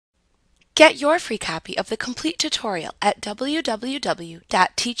Get your free copy of the complete tutorial at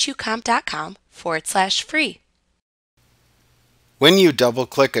www.teachucomp.com/free. When you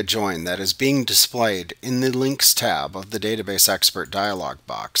double-click a join that is being displayed in the Links tab of the Database Expert dialog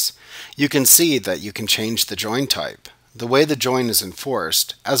box, you can see that you can change the join type, the way the join is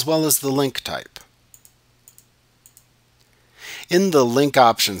enforced, as well as the link type. In the Link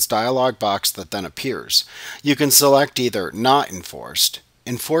Options dialog box that then appears, you can select either Not Enforced,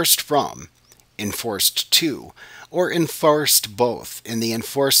 Enforced From, Enforced To, or Enforced Both in the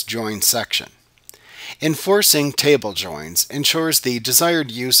Enforced Join section. Enforcing table joins ensures the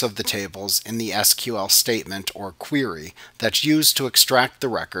desired use of the tables in the SQL statement or query that's used to extract the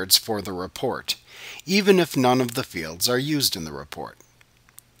records for the report, even if none of the fields are used in the report.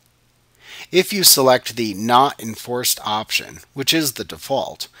 If you select the Not Enforced option, which is the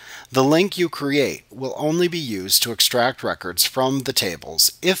default, the link you create will only be used to extract records from the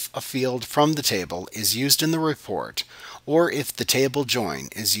tables if a field from the table is used in the report, or if the table join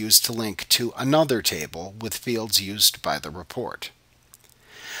is used to link to another table with fields used by the report.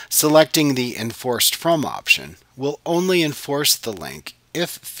 Selecting the Enforced From option will only enforce the link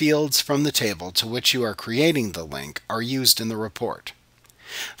if fields from the table to which you are creating the link are used in the report.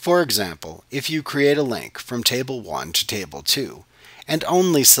 For example, if you create a link from Table 1 to Table 2 and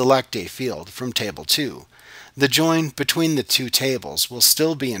only select a field from Table 2, the join between the two tables will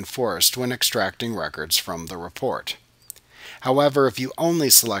still be enforced when extracting records from the report. However, if you only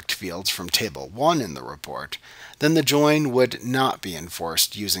select fields from Table 1 in the report, then the join would not be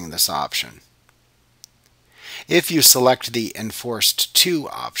enforced using this option. If you select the Enforced To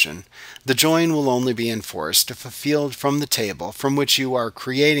option, the join will only be enforced if a field from the table from which you are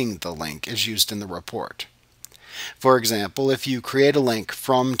creating the link is used in the report. For example, if you create a link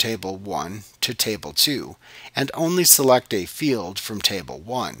from Table 1 to Table 2 and only select a field from Table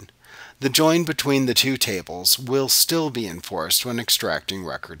 1, the join between the two tables will still be enforced when extracting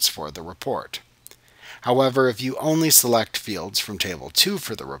records for the report. However, if you only select fields from Table 2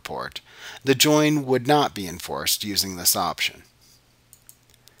 for the report, the join would not be enforced using this option.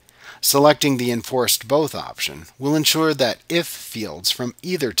 Selecting the Enforced Both option will ensure that if fields from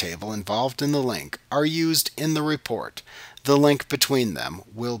either table involved in the link are used in the report, the link between them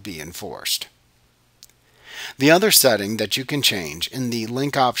will be enforced. The other setting that you can change in the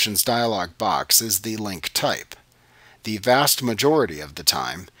Link Options dialog box is the link type. The vast majority of the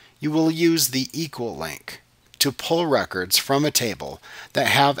time, you will use the equal link to pull records from a table that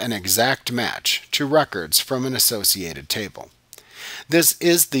have an exact match to records from an associated table. This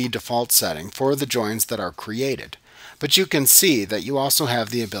is the default setting for the joins that are created, but you can see that you also have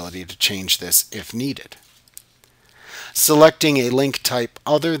the ability to change this if needed. Selecting a link type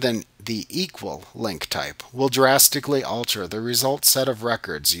other than the equal link type will drastically alter the result set of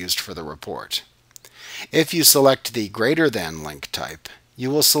records used for the report. If you select the greater than link type, you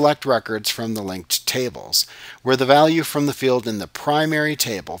will select records from the linked tables, where the value from the field in the primary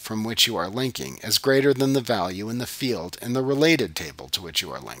table from which you are linking is greater than the value in the field in the related table to which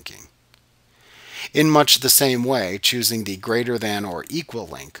you are linking. In much the same way, choosing the greater than or equal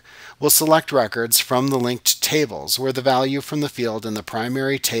link will select records from the linked tables where the value from the field in the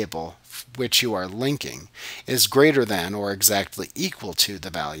primary table which you are linking is greater than or exactly equal to the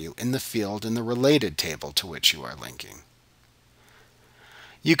value in the field in the related table to which you are linking.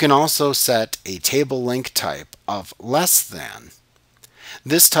 You can also set a table link type of less than.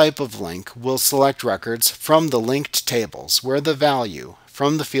 This type of link will select records from the linked tables where the value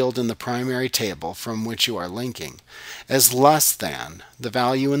from the field in the primary table from which you are linking is less than the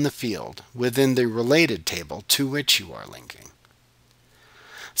value in the field within the related table to which you are linking.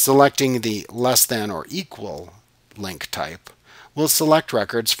 Selecting the less than or equal link type will select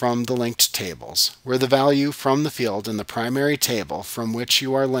records from the linked tables where the value from the field in the primary table from which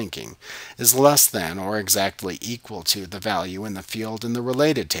you are linking is less than or exactly equal to the value in the field in the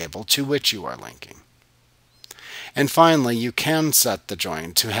related table to which you are linking. And finally, you can set the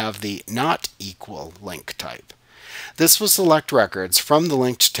join to have the not equal link type. This will select records from the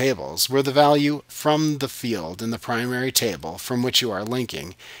linked tables where the value from the field in the primary table from which you are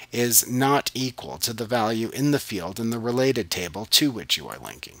linking is not equal to the value in the field in the related table to which you are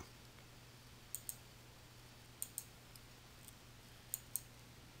linking.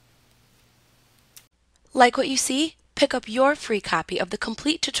 Like what you see? Pick up your free copy of the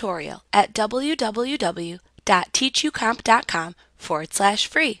complete tutorial at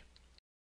www.teachucomp.com/free.